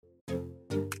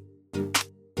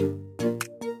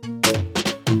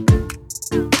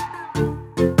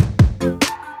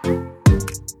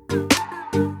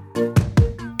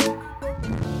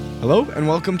and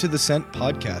welcome to the Scent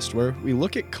Podcast, where we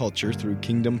look at culture through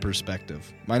kingdom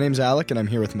perspective. My name's Alec, and I'm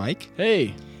here with Mike.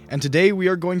 Hey! And today we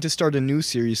are going to start a new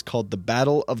series called The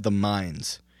Battle of the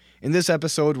Minds. In this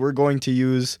episode, we're going to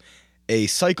use a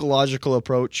psychological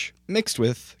approach mixed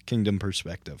with kingdom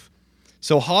perspective.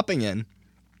 So hopping in,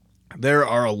 there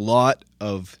are a lot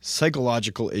of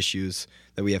psychological issues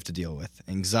that we have to deal with.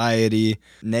 Anxiety,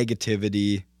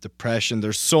 negativity, depression,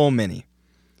 there's so many.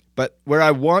 But where I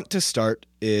want to start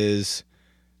is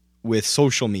with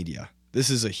social media.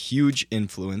 This is a huge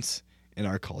influence in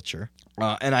our culture.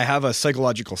 And I have a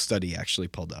psychological study actually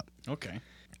pulled up. Okay.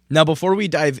 Now, before we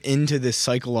dive into this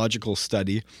psychological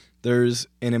study, there's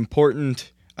an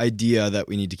important idea that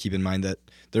we need to keep in mind, that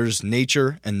there's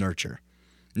nature and nurture.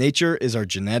 Nature is our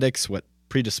genetics, what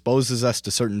predisposes us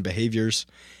to certain behaviors,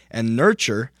 and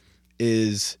nurture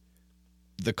is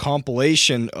the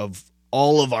compilation of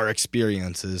all of our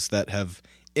experiences that have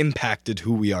impacted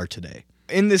who we are today.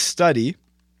 In this study,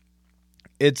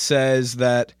 it says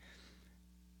that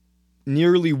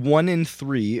nearly 1 in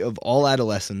 3 of all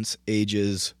adolescents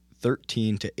ages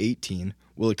 13 to 18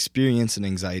 will experience an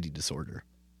anxiety disorder.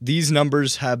 These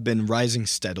numbers have been rising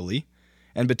steadily,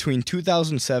 and between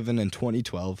 2007 and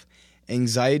 2012,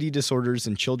 anxiety disorders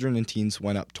in children and teens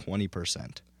went up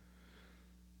 20%.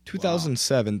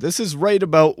 2007, this is right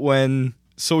about when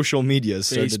social media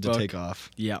started to take off.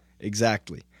 Yeah.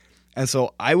 Exactly. And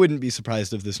so I wouldn't be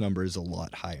surprised if this number is a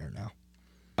lot higher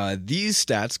now. These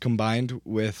stats, combined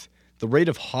with the rate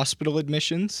of hospital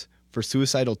admissions for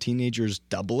suicidal teenagers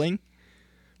doubling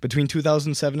between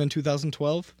 2007 and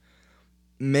 2012,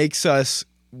 makes us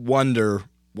wonder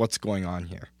what's going on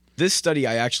here. This study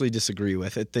I actually disagree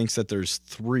with. It thinks that there's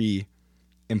 3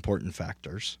 important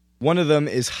factors. One of them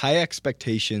is high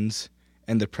expectations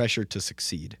and the pressure to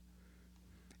succeed.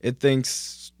 It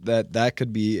thinks that that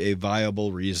could be a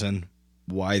viable reason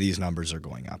why these numbers are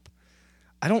going up.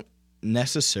 I don't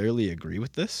necessarily agree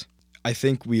with this. I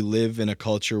think we live in a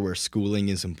culture where schooling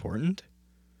is important.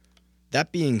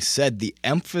 That being said, the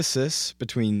emphasis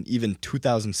between even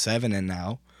 2007 and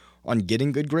now on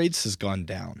getting good grades has gone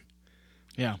down.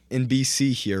 Yeah. In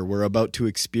BC here, we're about to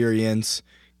experience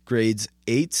grades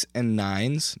 8s and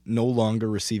 9s no longer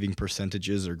receiving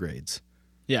percentages or grades.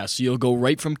 Yeah, so you'll go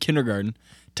right from kindergarten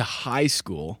to high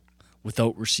school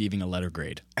without receiving a letter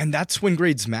grade. And that's when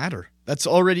grades matter. That's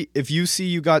already, if you see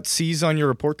you got C's on your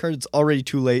report card, it's already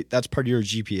too late. That's part of your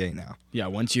GPA now. Yeah,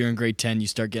 once you're in grade 10, you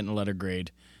start getting a letter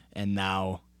grade, and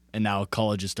now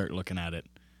colleges start looking at it,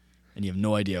 and you have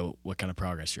no idea what kind of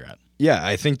progress you're at. Yeah,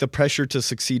 I think the pressure to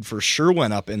succeed for sure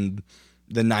went up in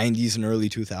the 90s and early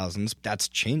 2000s. That's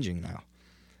changing now.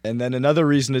 And then another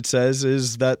reason it says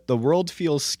is that the world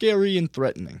feels scary and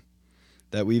threatening,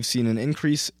 that we've seen an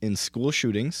increase in school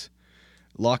shootings,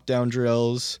 lockdown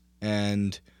drills,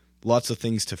 and lots of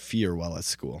things to fear while at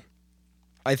school.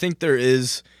 I think there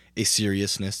is a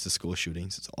seriousness to school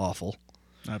shootings. It's awful.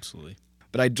 Absolutely.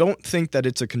 But I don't think that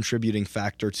it's a contributing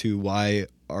factor to why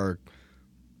our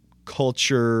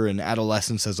culture and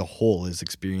adolescence as a whole is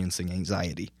experiencing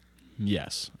anxiety.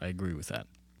 Yes, I agree with that.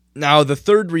 Now, the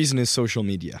third reason is social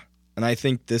media, and I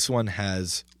think this one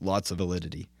has lots of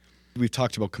validity. We've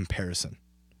talked about comparison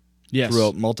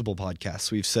throughout multiple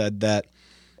podcasts. We've said that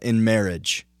in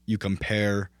marriage, you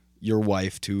compare your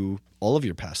wife to all of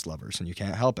your past lovers, and you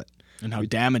can't help it. And how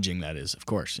damaging that is, of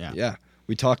course, yeah. Yeah.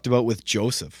 We talked about with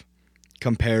Joseph,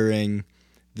 comparing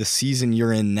the season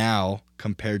you're in now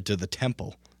compared to the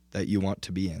temple that you want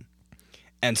to be in.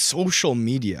 And social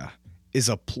media is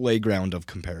a playground of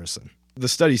comparison. The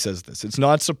study says this: it's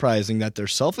not surprising that their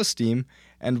self-esteem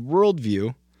and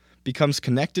worldview becomes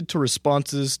connected to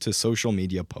responses to social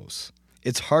media posts.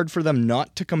 It's hard for them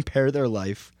not to compare their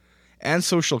life and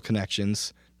social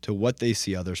connections to what they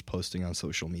see others posting on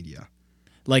social media.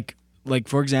 Like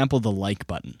for example, the like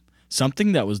button.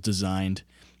 Something that was designed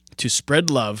to spread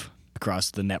love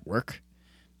across the network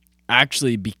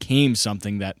actually became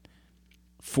something that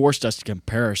forced us to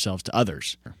compare ourselves to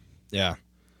others. Yeah.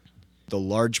 The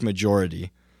large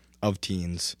majority of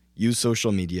teens use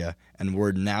social media, and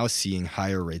we're now seeing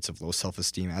higher rates of low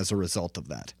self-esteem as a result of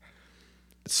that.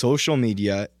 Social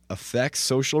media affects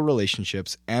social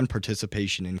relationships and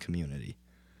participation in community.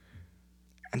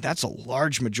 And that's a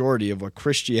large majority of what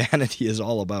Christianity is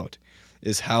all about,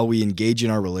 is how we engage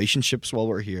in our relationships while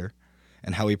we're here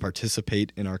and how we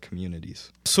participate in our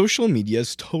communities. Social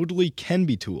medias totally can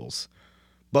be tools,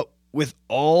 but with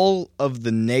all of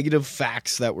the negative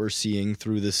facts that we're seeing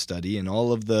through this study and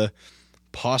all of the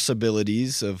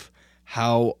possibilities of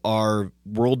how our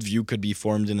worldview could be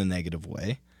formed in a negative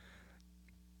way,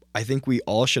 I think we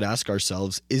all should ask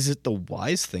ourselves, is it the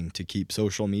wise thing to keep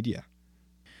social media?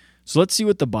 So let's see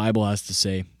what the Bible has to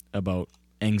say about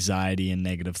anxiety and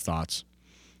negative thoughts.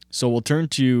 So we'll turn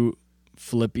to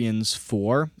Philippians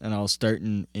 4, and I'll start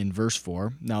in verse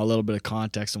 4. Now, a little bit of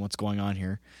context on what's going on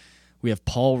here. We have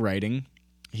Paul writing.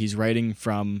 He's writing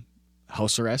from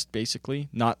house arrest, basically.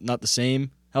 Not the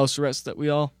same house arrest that we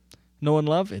all know and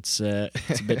love. It's a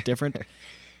bit different.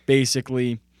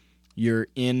 Basically, you're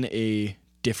in a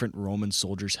different Roman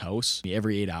soldier's house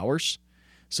every 8 hours.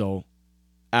 So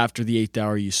after the 8th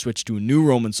hour, you switch to a new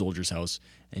Roman soldier's house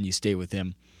and you stay with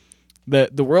him.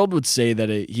 The world would say that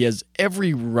he has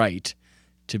every right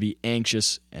to be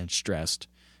anxious and stressed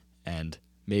and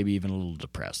maybe even a little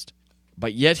depressed.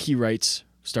 But yet he writes,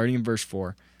 starting in verse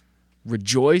 4,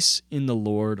 "Rejoice in the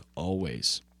Lord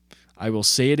always. I will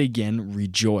say it again,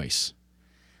 rejoice.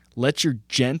 Let your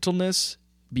gentleness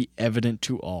be evident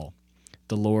to all.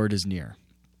 The Lord is near."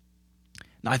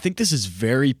 Now, I think this is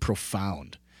very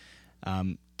profound,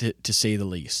 to say the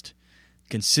least.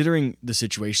 Considering the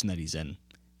situation that he's in,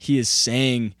 he is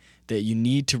saying that you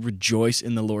need to rejoice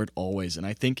in the Lord always. And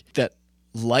I think that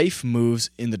life moves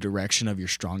in the direction of your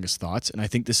strongest thoughts, and I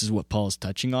think this is what Paul is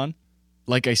touching on.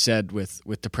 Like I said,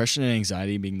 with depression and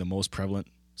anxiety being the most prevalent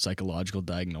psychological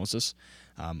diagnosis,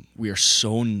 we are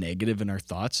so negative in our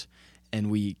thoughts, and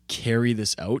we carry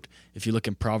this out. If you look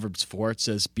in Proverbs 4, it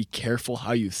says, "Be careful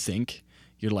how you think.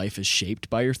 Your life is shaped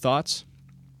by your thoughts."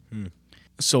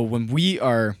 So when we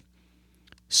are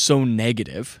so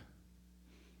negative,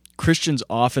 Christians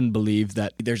often believe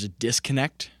that there's a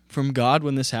disconnect from God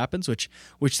when this happens,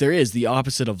 which there is. The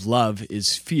opposite of love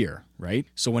is fear, right?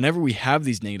 So whenever we have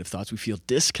these negative thoughts, we feel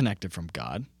disconnected from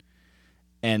God,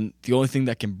 and the only thing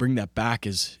that can bring that back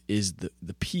is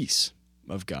the peace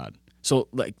of God. So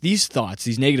like these thoughts,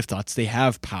 these negative thoughts, they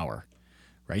have power,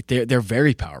 right? They're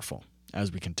very powerful,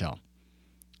 as we can tell.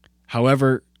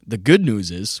 However, the good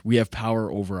news is we have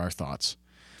power over our thoughts.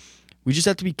 We just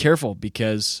have to be careful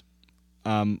because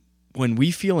when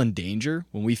we feel in danger,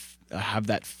 when we have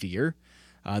that fear,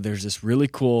 there's this really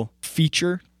cool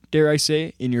feature, dare I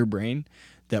say, in your brain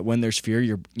that when there's fear,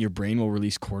 your brain will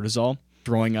release cortisol,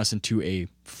 throwing us into a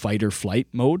fight or flight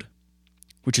mode,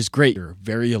 which is great. You're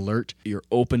very alert. You're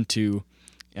open to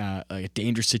a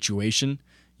dangerous situation.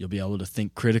 You'll be able to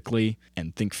think critically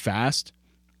and think fast.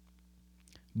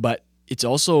 But it's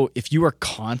also, if you are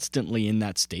constantly in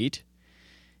that state,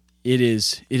 it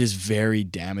is very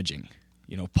damaging.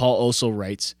 You know, Paul also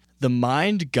writes, "The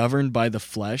mind governed by the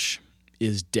flesh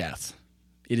is death.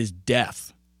 It is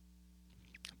death.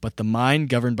 But the mind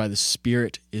governed by the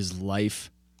Spirit is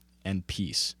life and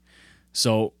peace."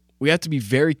 So we have to be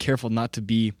very careful not to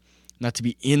be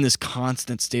in this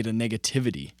constant state of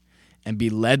negativity and be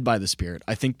led by the Spirit.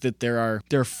 I think that there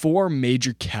are 4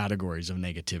 major categories of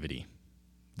negativity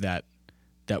that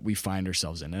we find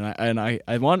ourselves in. And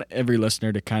I want every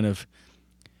listener to kind of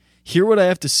hear what I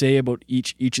have to say about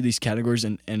each of these categories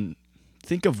and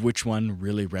think of which one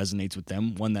really resonates with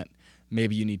them, one that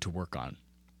maybe you need to work on.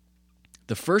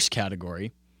 The first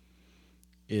category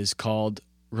is called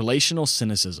relational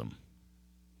cynicism.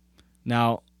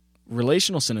 Now,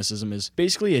 relational cynicism is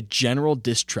basically a general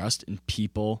distrust in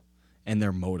people and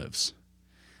their motives.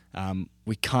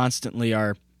 We constantly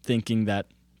are thinking that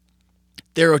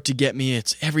they're out to get me.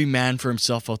 It's every man for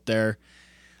himself out there.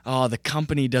 Oh, the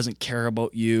company doesn't care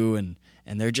about you, and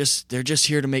they're just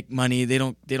here to make money. They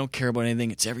don't care about anything.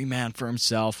 It's every man for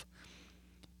himself.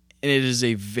 And it is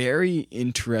a very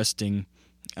interesting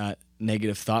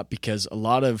negative thought because a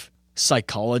lot of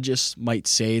psychologists might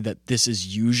say that this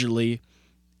is usually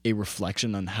a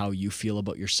reflection on how you feel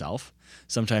about yourself.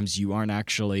 Sometimes you aren't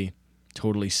actually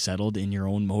totally settled in your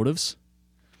own motives.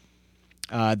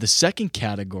 The second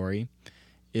category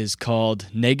is called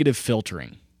negative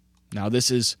filtering. Now,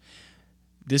 this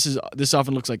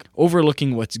often looks like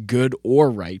overlooking what's good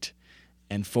or right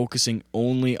and focusing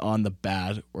only on the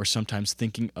bad, or sometimes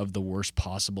thinking of the worst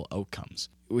possible outcomes,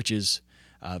 which is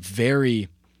very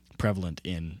prevalent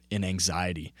in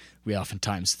anxiety. We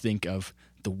oftentimes think of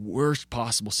the worst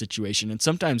possible situation, and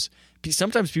sometimes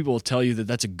people will tell you that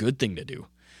that's a good thing to do.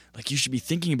 Like, you should be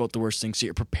thinking about the worst thing so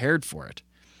you're prepared for it.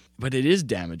 But it is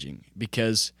damaging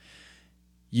because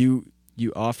you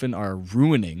often are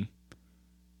ruining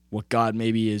what God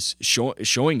maybe is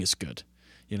showing is good.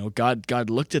 You know, God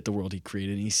looked at the world he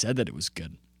created and he said that it was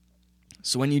good.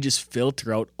 So when you just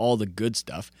filter out all the good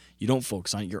stuff, you don't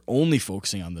focus on it, you're only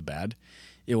focusing on the bad,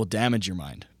 it will damage your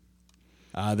mind.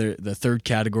 The third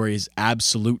category is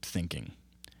absolute thinking.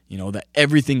 You know, that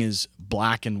everything is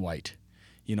black and white.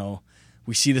 You know,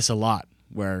 we see this a lot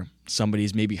where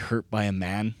somebody's maybe hurt by a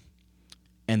man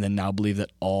and then now believe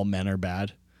that all men are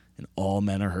bad and all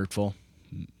men are hurtful.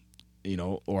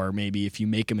 or maybe if you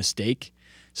make a mistake,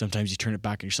 sometimes you turn it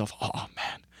back on yourself. Oh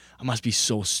man, I must be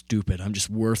so stupid. I'm just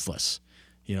worthless,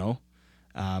 and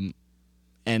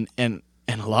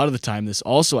a lot of the time, this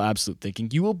also absolute thinking,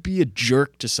 you will be a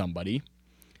jerk to somebody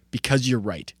because you're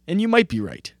right, and you might be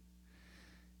right,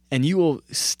 and you will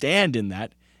stand in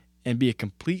that and be a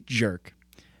complete jerk.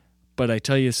 But I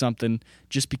tell you something,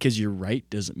 just because you're right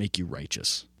doesn't make you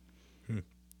righteous.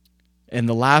 And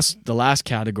the last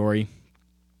category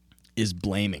is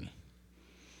blaming.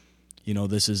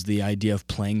 This is the idea of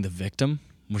playing the victim,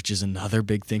 which is another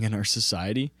big thing in our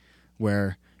society,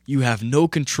 where you have no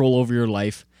control over your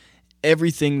life.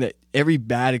 Every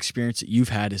bad experience that you've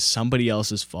had is somebody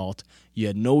else's fault. You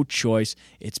had no choice.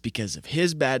 It's because of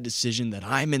his bad decision that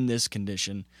I'm in this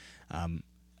condition.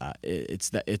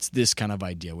 It's this kind of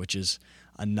idea, which is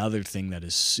another thing that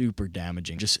is super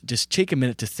damaging. Just take a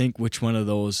minute to think which one of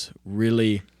those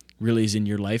really is in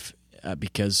your life,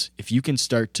 because if you can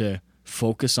start to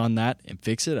focus on that and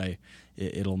fix it,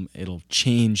 it'll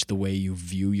change the way you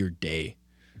view your day.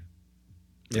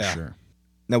 For sure.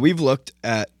 Now we've looked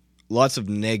at lots of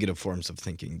negative forms of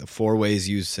thinking, the 4 ways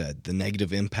you said, the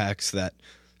negative impacts that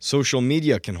social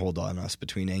media can hold on us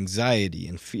between anxiety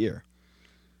and fear.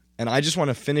 And I just want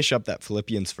to finish up that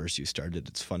Philippians verse you started.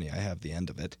 It's funny, I have the end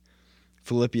of it.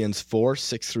 Philippians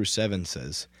 4:6-7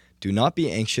 says, "Do not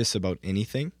be anxious about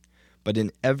anything, but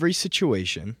in every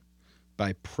situation,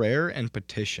 by prayer and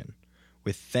petition,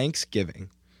 with thanksgiving,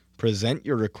 present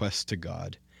your requests to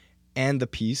God, and the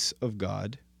peace of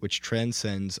God, which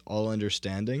transcends all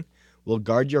understanding, will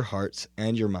guard your hearts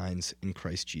and your minds in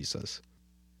Christ Jesus."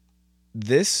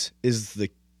 This is the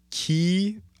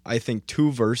key, I think,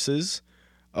 2 verses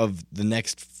of the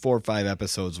next 4 or 5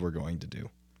 episodes we're going to do.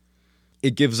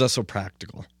 It gives us a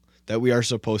practical that we are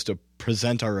supposed to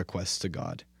present our requests to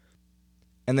God.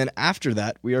 And then after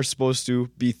that, we are supposed to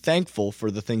be thankful for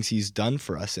the things he's done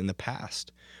for us in the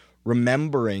past,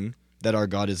 remembering that our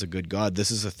God is a good God.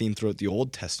 This is a theme throughout the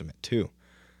Old Testament too,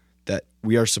 that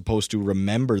we are supposed to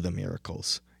remember the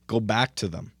miracles, go back to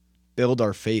them, build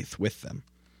our faith with them.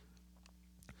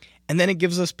 And then it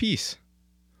gives us peace,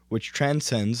 which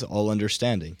transcends all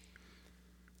understanding.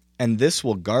 And this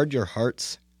will guard your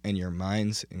hearts and your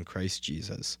minds in Christ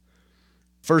Jesus.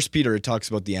 1 Peter, it talks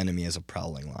about the enemy as a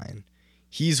prowling lion.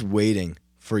 He's waiting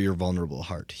for your vulnerable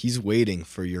heart. He's waiting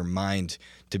for your mind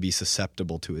to be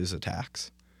susceptible to his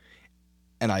attacks.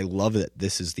 And I love that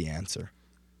this is the answer.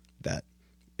 That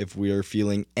if we are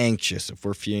feeling anxious, if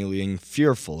we're feeling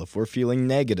fearful, if we're feeling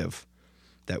negative,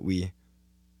 that we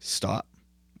stop,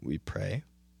 we pray,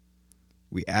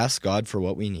 we ask God for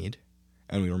what we need,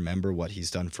 and we remember what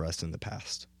he's done for us in the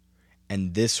past.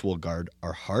 And this will guard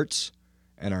our hearts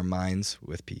and our minds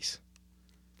with peace.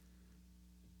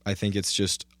 I think it's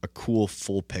just a cool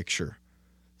full picture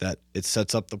that it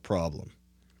sets up the problem.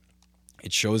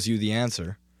 It shows you the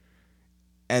answer.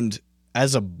 And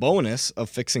as a bonus of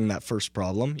fixing that first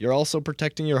problem, you're also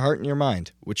protecting your heart and your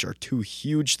mind, which are 2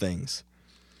 huge things.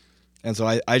 And so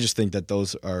I just think that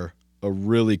those are a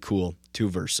really cool 2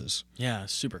 verses. Yeah,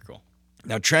 super cool.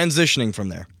 Now, transitioning from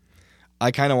there,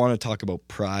 I kind of want to talk about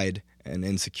pride and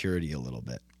insecurity a little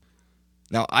bit.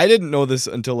 Now, I didn't know this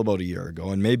until about a year ago,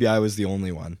 and maybe I was the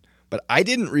only one, but I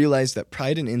didn't realize that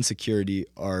pride and insecurity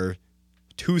are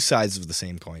 2 sides of the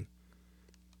same coin.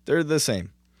 They're the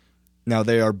same. Now,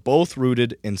 they are both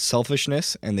rooted in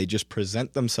selfishness, and they just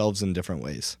present themselves in different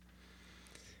ways.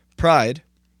 Pride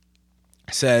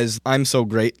says, "I'm so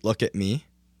great, look at me."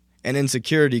 And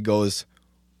insecurity goes,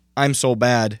 "I'm so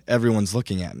bad, everyone's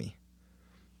looking at me."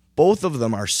 Both of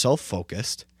them are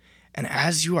self-focused, and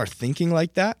as you are thinking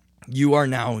like that, you are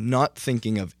now not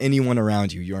thinking of anyone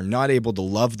around you. You are not able to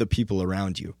love the people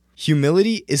around you.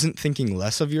 Humility isn't thinking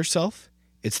less of yourself,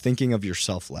 it's thinking of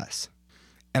yourself less.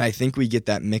 And I think we get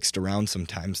that mixed around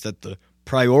sometimes, that the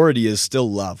priority is still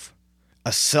love.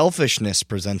 A selfishness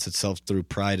presents itself through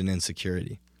pride and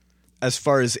insecurity. As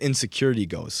far as insecurity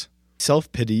goes,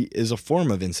 self-pity is a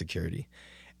form of insecurity.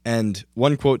 And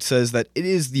one quote says that it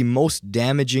is the most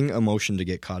damaging emotion to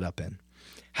get caught up in.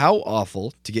 How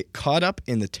awful to get caught up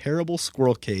in the terrible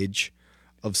squirrel cage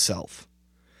of self.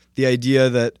 The idea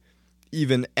that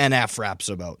even NF raps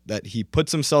about, that he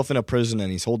puts himself in a prison and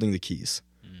he's holding the keys.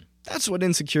 That's what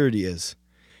insecurity is.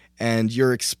 And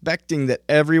you're expecting that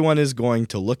everyone is going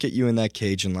to look at you in that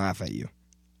cage and laugh at you.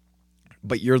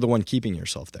 But you're the one keeping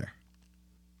yourself there.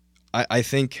 I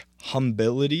think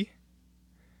humility.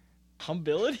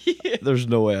 Humility? There's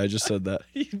no way I just said that.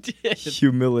 You did.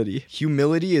 Humility.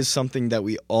 Humility is something that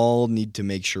we all need to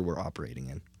make sure we're operating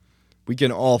in. We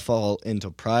can all fall into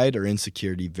pride or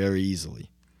insecurity very easily.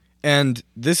 And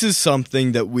this is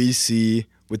something that we see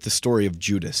with the story of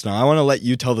Judas. Now, I want to let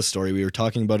you tell the story. We were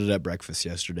talking about it at breakfast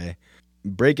yesterday.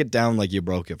 Break it down like you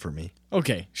broke it for me.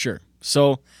 Okay, sure.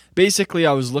 So basically,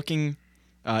 I was looking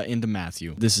into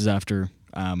Matthew. This is after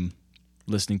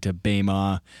listening to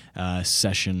Bema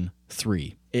session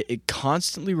 3. It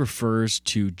constantly refers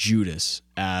to Judas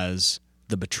as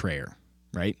the betrayer,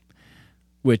 right?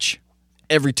 Which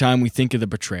every time we think of the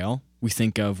betrayal, we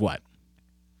think of what?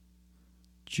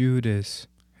 Judas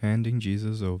handing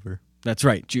Jesus over. That's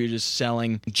right. Judas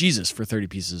selling Jesus for 30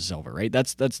 pieces of silver, right?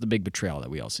 That's the big betrayal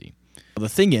that we all see. The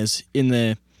thing is, in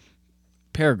the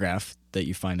paragraph that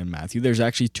you find in Matthew, there's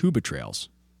actually 2 betrayals.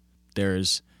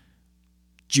 There's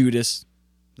Judas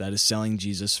that is selling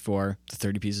Jesus for the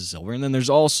 30 pieces of silver, and then there's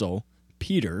also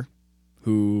Peter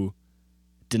who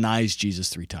denies Jesus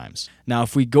 3 times. Now,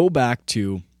 if we go back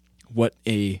to what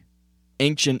a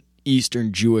ancient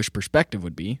Eastern Jewish perspective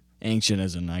would be, ancient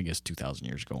as in, I guess, 2,000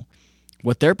 years ago,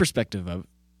 what their perspective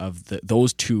of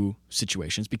those 2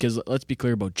 situations, because let's be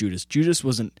clear about Judas. Judas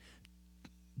wasn't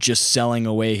just selling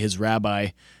away his rabbi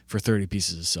for 30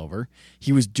 pieces of silver.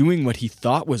 He was doing what he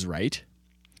thought was right.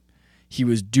 He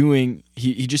was doing,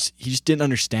 he just didn't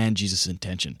understand Jesus'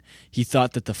 intention. He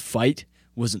thought that the fight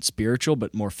wasn't spiritual,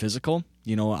 but more physical.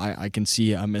 You know, I can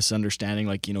see a misunderstanding,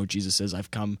 like, you know, Jesus says,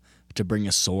 I've come to bring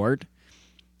a sword.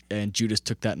 And Judas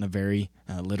took that in a very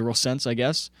literal sense, I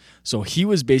guess. So he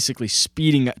was basically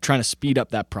trying to speed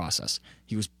up that process.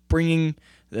 He was bringing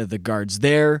the guards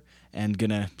there and going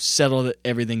to settle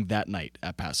everything that night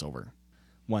at Passover.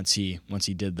 Once he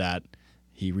did that,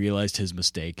 he realized his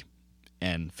mistake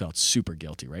and felt super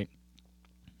guilty, right?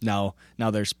 Now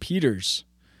there's Peter's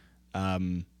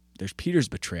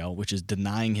betrayal, which is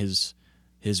denying his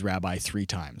rabbi 3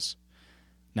 times.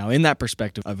 Now, in that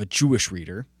perspective of a Jewish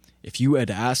reader, if you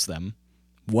had asked them,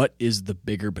 what is the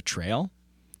bigger betrayal?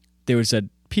 They would have said,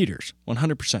 Peter's,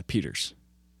 100% Peter's.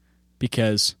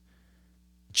 Because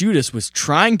Judas was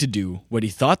trying to do what he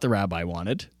thought the rabbi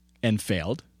wanted and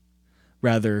failed.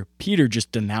 Rather, Peter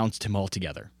just denounced him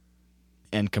altogether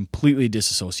and completely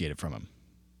disassociated from him.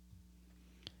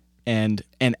 And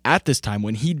at this time,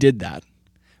 when he did that,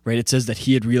 right, it says that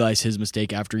he had realized his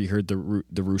mistake after he heard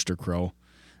the rooster crow.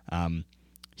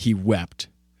 He wept,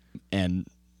 and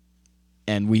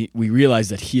we realize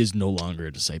that he is no longer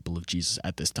a disciple of Jesus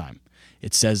at this time.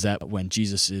 It says that when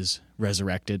Jesus is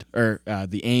resurrected, or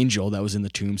the angel that was in the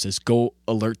tomb says, go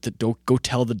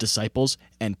tell the disciples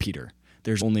and Peter.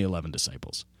 There's only 11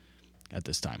 disciples at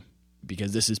this time,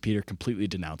 because this is Peter completely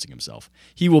denouncing himself.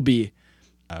 He will be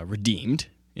redeemed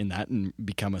in that and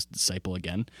become a disciple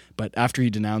again. But after he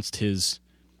denounced his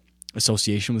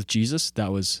association with Jesus, that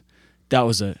was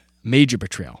a major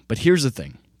betrayal. But here's the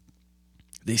thing.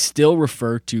 They still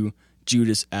refer to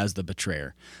Judas as the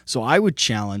betrayer. So I would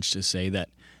challenge to say that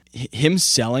him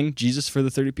selling Jesus for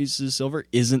the 30 pieces of silver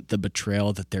isn't the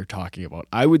betrayal that they're talking about.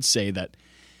 I would say that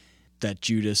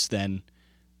Judas then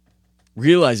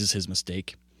realizes his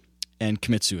mistake and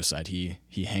commits suicide.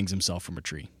 He hangs himself from a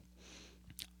tree.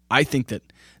 I think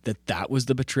that was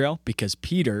the betrayal, because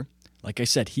Peter, like I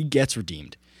said, he gets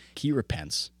redeemed. He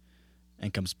repents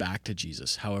and comes back to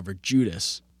Jesus. However,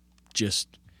 Judas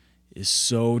just is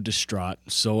so distraught,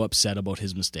 so upset about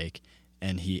his mistake,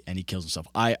 and he kills himself.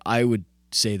 I would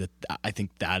say that I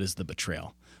think that is the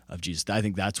betrayal of Jesus. I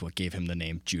think that's what gave him the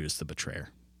name Judas the Betrayer.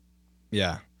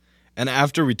 Yeah. And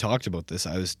after we talked about this,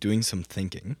 I was doing some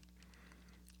thinking.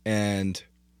 And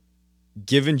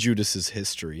given Judas's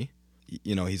history,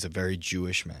 you know, he's a very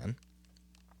Jewish man.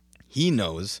 He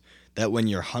knows that when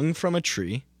you're hung from a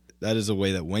tree, that is a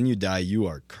way that when you die, you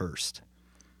are cursed.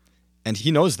 And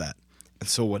he knows that. And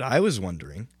so what I was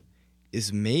wondering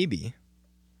is maybe,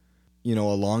 you know,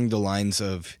 along the lines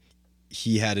of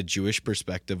he had a Jewish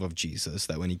perspective of Jesus,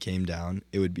 that when he came down,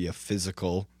 it would be a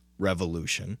physical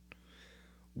revolution.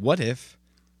 What if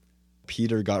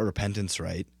Peter got repentance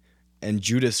right and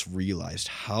Judas realized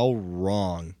how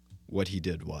wrong what he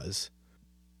did was,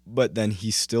 but then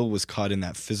he still was caught in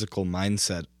that physical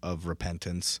mindset of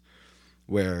repentance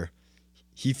where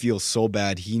he feels so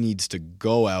bad he needs to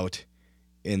go out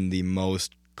in the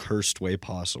most cursed way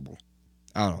possible.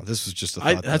 I don't know. This was just a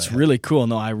thought. That's really cool.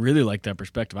 No, I really like that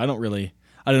perspective. I don't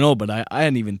know, but I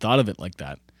hadn't even thought of it like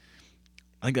that.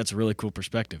 I think that's a really cool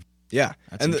perspective. Yeah.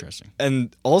 That's interesting.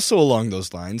 And also along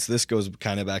those lines, this goes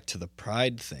kind of back to the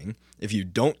pride thing. If you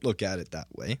don't look at it that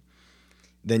way,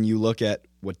 then you look at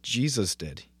what Jesus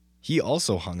did. He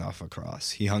also hung off a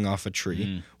cross. He hung off a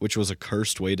tree, which was a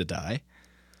cursed way to die.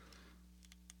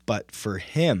 But for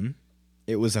him,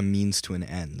 it was a means to an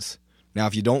ends. Now,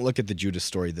 if you don't look at the Judas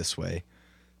story this way,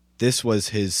 this was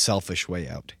his selfish way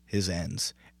out, his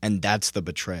ends. And that's the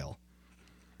betrayal.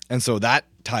 And so that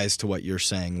ties to what you're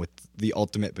saying with the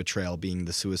ultimate betrayal being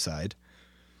the suicide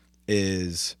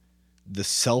is the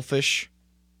selfish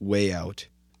way out.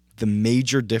 The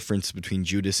major difference between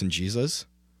Judas and Jesus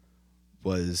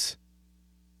was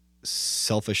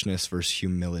selfishness versus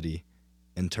humility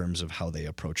in terms of how they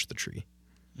approached the tree.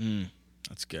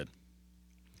 That's good.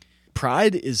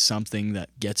 Pride is something that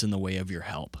gets in the way of your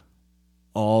help.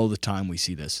 All the time we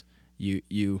see this.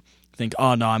 You think,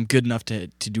 oh no, I'm good enough to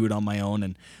do it on my own.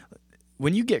 And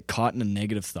when you get caught in the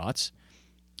negative thoughts,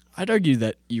 I'd argue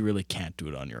that you really can't do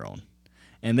it on your own.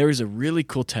 And there was a really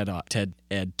cool TED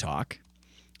Ed talk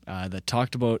that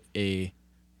talked about a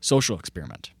social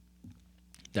experiment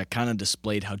that kind of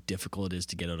displayed how difficult it is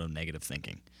to get out of negative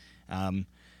thinking.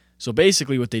 So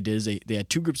basically what they did is they had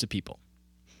two groups of people.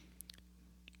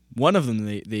 One of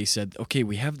them, they said, okay,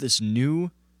 we have this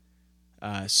new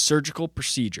surgical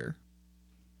procedure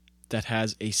that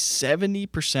has a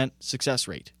 70% success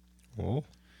rate. Oh.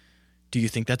 Do you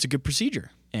think that's a good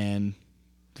procedure? And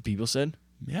the people said,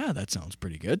 yeah, that sounds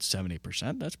pretty good.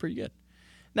 70%, that's pretty good.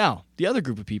 Now, the other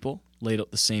group of people laid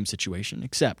out the same situation,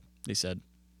 except they said,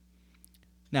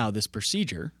 now this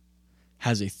procedure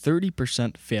has a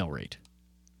 30% fail rate.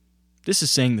 This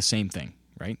is saying the same thing,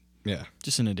 right? Yeah.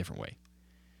 Just in a different way.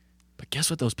 But guess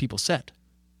what those people said?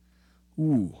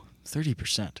 Ooh,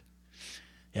 30%.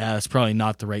 Yeah, that's probably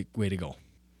not the right way to go.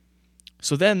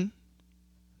 So then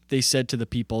they said to the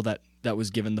people that was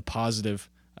given the positive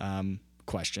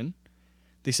question,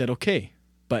 they said, okay,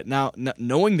 but now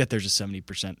knowing that there's a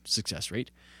 70% success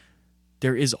rate,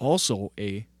 there is also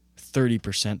a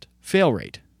 30% fail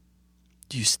rate.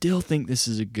 Do you still think this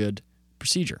is a good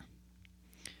procedure?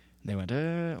 And they went,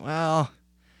 well,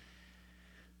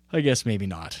 I guess maybe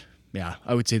not. Yeah,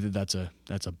 I would say that's a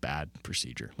bad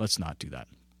procedure. Let's not do that.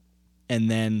 And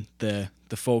then the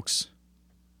folks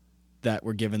that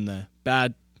were given the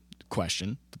bad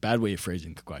question, the bad way of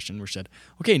phrasing the question, were said,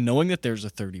 okay, knowing that there's a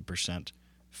 30%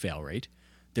 fail rate,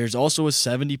 there's also a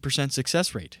 70%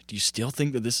 success rate. Do you still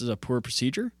think that this is a poor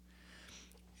procedure?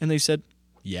 And they said,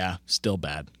 yeah, still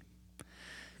bad.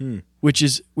 Which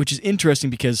is interesting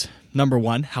because, number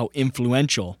one, how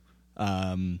influential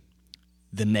the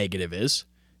negative is.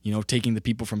 You know, taking the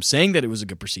people from saying that it was a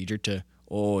good procedure to,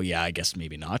 oh yeah, I guess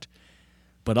maybe not.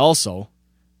 But also,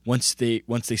 once they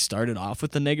started off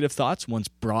with the negative thoughts, once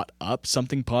brought up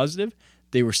something positive,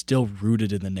 they were still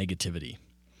rooted in the negativity.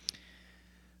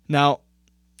 Now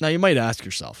you might ask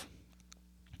yourself,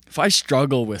 if I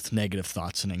struggle with negative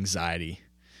thoughts and anxiety,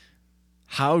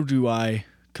 how do I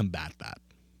combat that?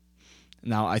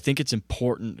 Now, I think it's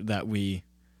important that we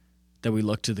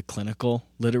look to the clinical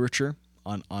literature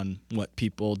on what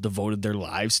people devoted their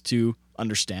lives to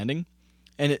understanding,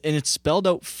 and it's spelled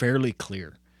out fairly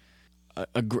clear.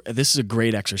 This is a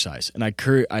great exercise, and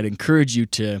I'd encourage you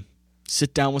to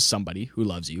sit down with somebody who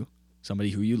loves you,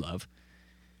 somebody who you love,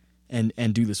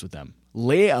 and do this with them.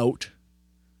 Lay out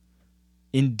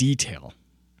in detail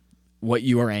what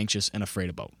you are anxious and afraid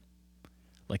about.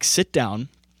 Like, sit down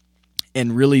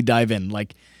and really dive in.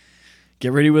 Like,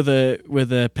 get ready with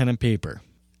a pen and paper.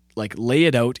 Like, lay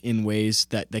it out in ways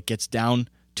that gets down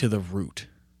to the root.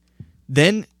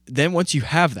 Then once you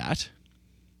have that,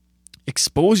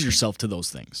 expose yourself to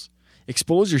those things.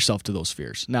 Expose yourself to those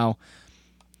fears. Now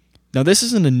this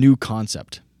isn't a new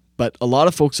concept, but a lot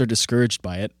of folks are discouraged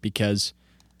by it because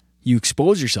you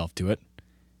expose yourself to it,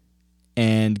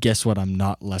 and guess what? I'm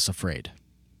not less afraid.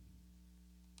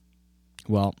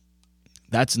 Well,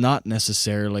 that's not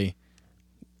necessarily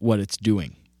what it's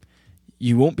doing.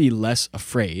 You won't be less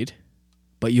afraid,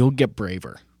 but you'll get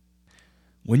braver.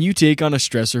 When you take on a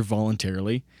stressor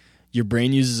voluntarily, your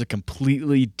brain uses a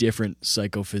completely different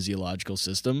psychophysiological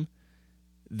system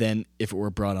than if it were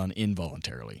brought on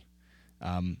involuntarily.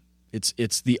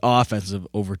 It's the offensive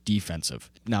over defensive.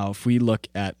 Now, if we look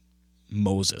at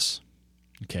Moses,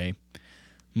 okay,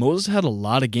 Moses had a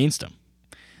lot against him.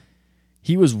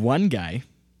 He was one guy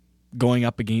going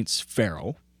up against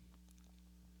Pharaoh,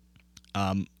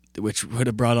 which would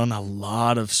have brought on a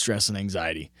lot of stress and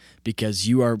anxiety because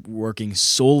you are working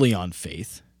solely on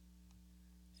faith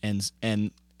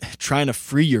and trying to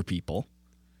free your people.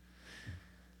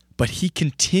 But he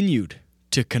continued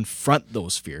to confront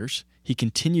those fears. He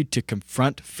continued to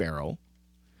confront Pharaoh.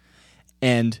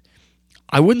 And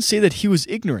I wouldn't say that he was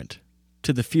ignorant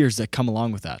to the fears that come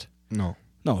along with that. No,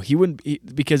 he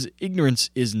wouldn't, because ignorance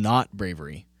is not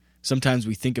bravery. Sometimes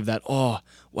we think of that, oh,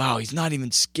 wow, he's not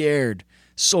even scared.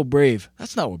 So brave.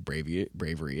 That's not what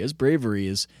bravery is. Bravery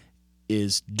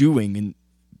is doing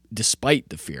despite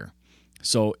the fear.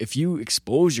 So if you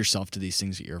expose yourself to these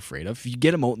things that you're afraid of, if you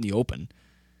get them out in the open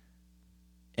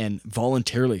and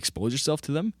voluntarily expose yourself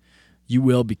to them, you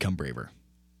will become braver.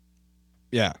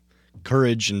 Yeah.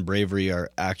 Courage and bravery are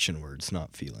action words,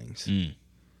 not feelings.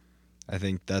 I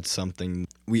think that's something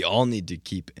we all need to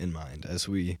keep in mind as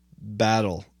we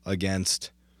battle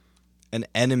against an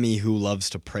enemy who loves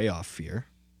to prey off fear.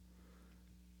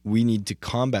 We need to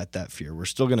combat that fear. We're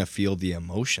still going to feel the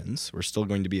emotions. We're still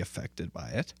going to be affected by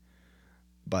it.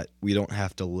 But we don't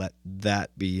have to let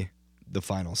that be the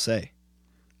final say.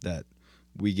 That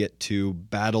we get to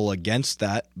battle against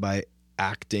that by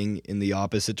acting in the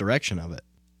opposite direction of it.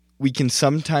 We can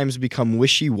sometimes become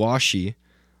wishy-washy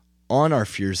on our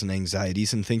fears and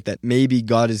anxieties and think that maybe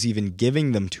God is even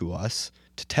giving them to us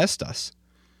to test us.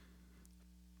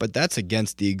 But that's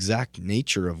against the exact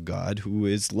nature of God, who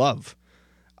is love.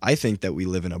 I think that we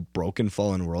live in a broken,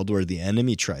 fallen world where the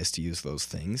enemy tries to use those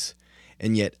things.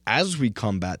 And yet, as we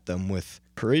combat them with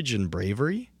courage and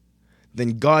bravery,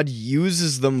 then God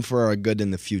uses them for our good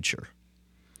in the future.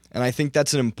 And I think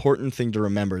that's an important thing to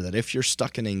remember, that if you're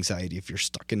stuck in anxiety, if you're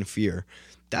stuck in fear,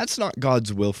 that's not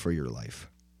God's will for your life.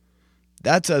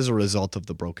 That's as a result of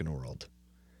the broken world.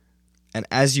 And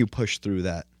as you push through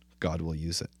that, God will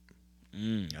use it.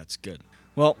 That's good.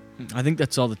 Well, I think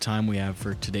that's all the time we have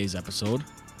for today's episode.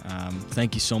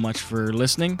 Thank you so much for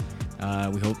listening.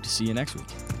 We hope to see you next week.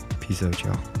 Peace out,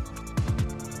 y'all.